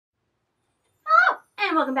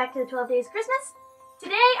and welcome back to the 12 Days of Christmas.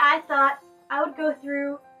 Today I thought I would go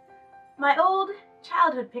through my old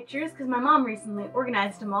childhood pictures because my mom recently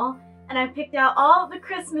organized them all, and I picked out all the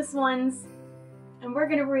Christmas ones, and we're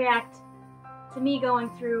gonna react to me going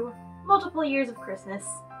through multiple years of Christmas.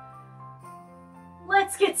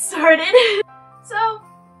 Let's get started. So,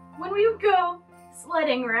 when we would go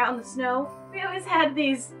sledding or out in the snow, we always had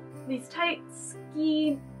these tight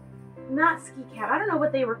not ski cap, I don't know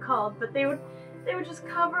what they were called, but they would just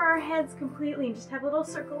cover our heads completely and just have a little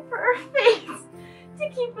circle for our face to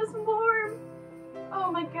keep us warm.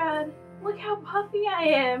 Oh my god, look how puffy I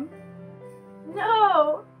am.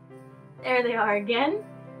 No! There they are again,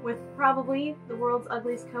 with probably the world's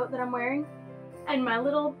ugliest coat that I'm wearing, and my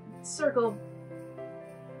little circle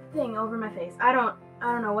thing over my face. I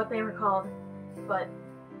don't know what they were called, but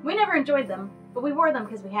we never enjoyed them, but we wore them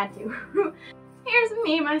because we had to. Here's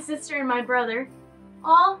me, my sister, and my brother,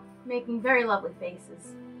 all making very lovely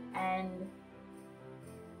faces. And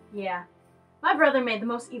yeah, my brother made the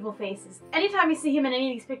most evil faces. Anytime you see him in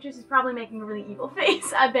any of these pictures, he's probably making a really evil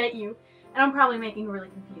face, I bet you. And I'm probably making a really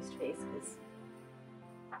confused face, because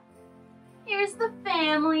here's the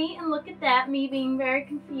family, and look at that, me being very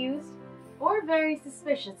confused, or very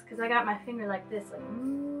suspicious, because I got my finger like this, like,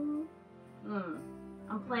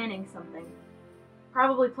 I'm planning something.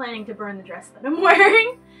 Probably planning to burn the dress that I'm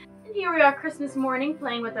wearing. And here we are Christmas morning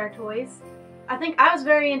playing with our toys. I think I was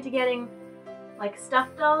very into getting like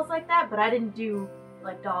stuffed dolls like that, but I didn't do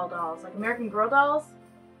like dolls, like American Girl dolls.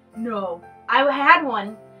 No, I had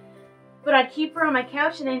one, but I'd keep her on my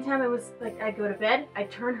couch, and anytime it was like I'd go to bed,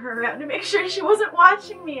 I'd turn her around to make sure she wasn't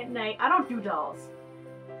watching me at night. I don't do dolls.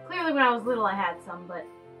 Clearly when I was little I had some, but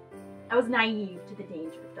I was naive to the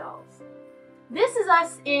danger of dolls. This is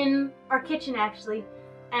us in our kitchen, actually,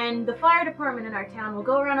 and the fire department in our town will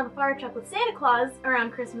go around on the fire truck with Santa Claus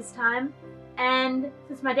around Christmas time, and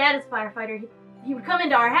since my dad is a firefighter, he would come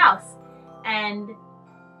into our house, and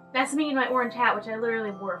that's me in my orange hat, which I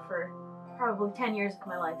literally wore for probably 10 years of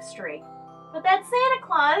my life straight. But that's Santa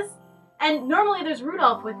Claus, and normally there's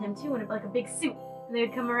Rudolph with him too, in like a big suit, and they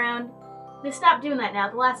would come around. They stopped doing that now.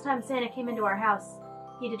 The last time Santa came into our house,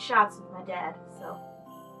 he did shots with my dad, so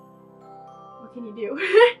what can you do?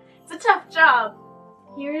 It's a tough job.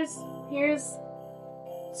 Here's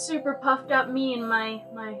super puffed up me in my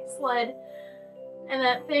sled and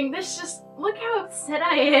that thing. This just, look how upset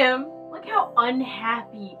I am. Look how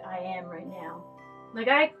unhappy I am right now. Like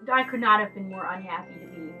I could not have been more unhappy to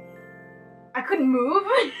be. I couldn't move.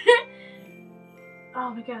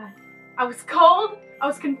 Oh my god. I was cold, I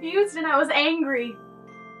was confused, and I was angry.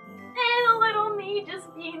 And a little me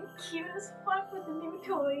just being cute as fuck with a new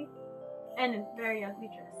toy. And a very ugly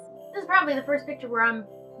dress. This is probably the first picture where I'm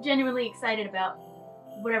genuinely excited about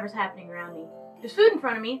whatever's happening around me. There's food in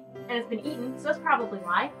front of me, and it's been eaten, so that's probably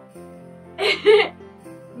why.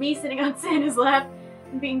 Me sitting on Santa's lap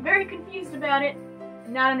and being very confused about it,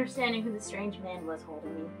 and not understanding who the strange man was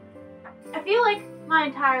holding me. I feel like my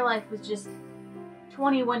entire life was just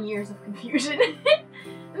 21 years of confusion.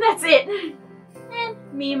 And that's it. And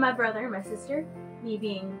me and my brother and my sister, me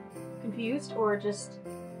being confused or just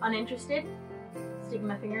uninterested, sticking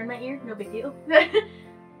my finger in my ear, no big deal.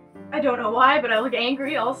 I don't know why, but I look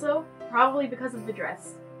angry also, probably because of the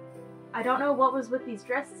dress. I don't know what was with these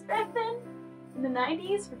dresses back then, in the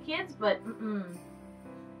 90s for kids, but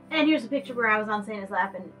And here's a picture where I was on Santa's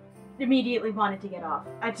lap and immediately wanted to get off.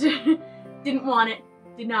 I didn't want it,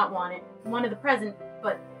 did not want it, wanted the present,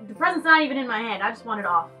 but the present's not even in my hand, I just wanted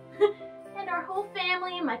off. And our whole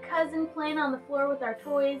family and my cousin playing on the floor with our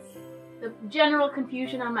toys. The general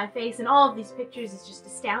confusion on my face in all of these pictures is just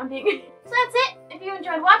astounding. So that's it. If you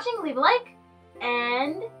enjoyed watching, leave a like,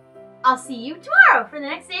 and I'll see you tomorrow for the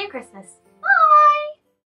next day of Christmas. Bye!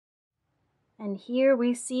 And here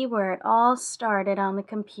we see where it all started on the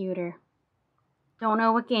computer. Don't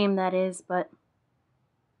know what game that is, but